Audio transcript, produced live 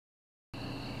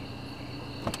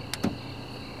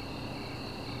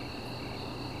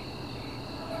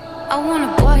I want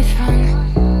a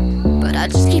boyfriend, but I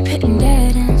just keep hitting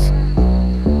dead ends.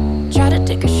 Try to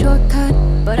take a shortcut,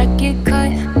 but I get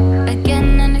cut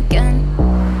again and again.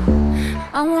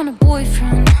 I want a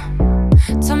boyfriend,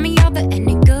 tell me all the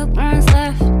any good ones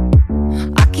left.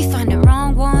 I keep finding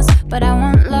wrong ones, but I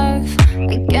want love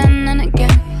again and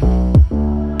again.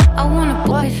 I want a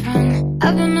boyfriend,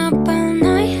 I've been up all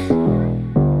night,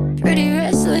 pretty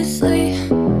restlessly.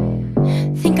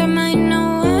 Think I might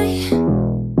know why.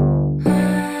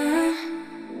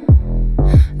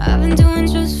 I've been doing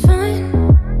just fine,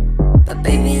 but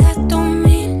baby that don't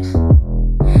mean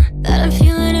that I'm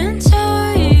feeling into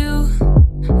you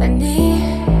and me.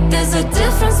 There's a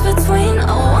difference between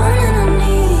a want and a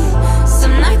need.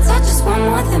 Some nights I just want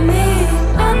more than me.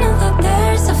 I know that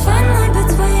there's a fine line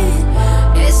between.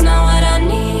 It's not what I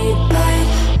need, but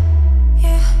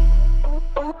yeah.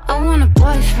 I want a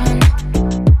boyfriend,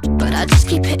 but I just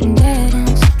keep hitting dead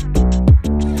ends.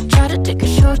 Try to take a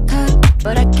shortcut,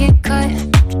 but I get cut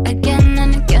again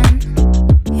and again.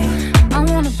 Yeah. I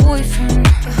want a boyfriend,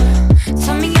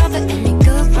 tell me all the any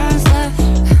good ones left.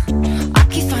 I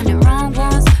keep finding wrong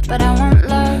ones, but I want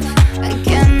love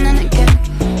again and again.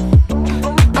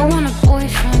 I want a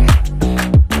boyfriend,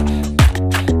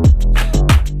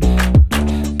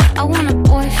 I want a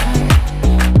boyfriend.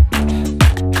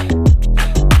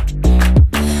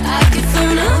 I could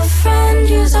phone a friend,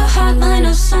 use a hotline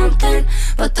or something,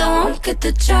 but that won't get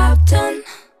the job done.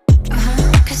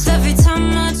 'Cause every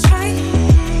time I try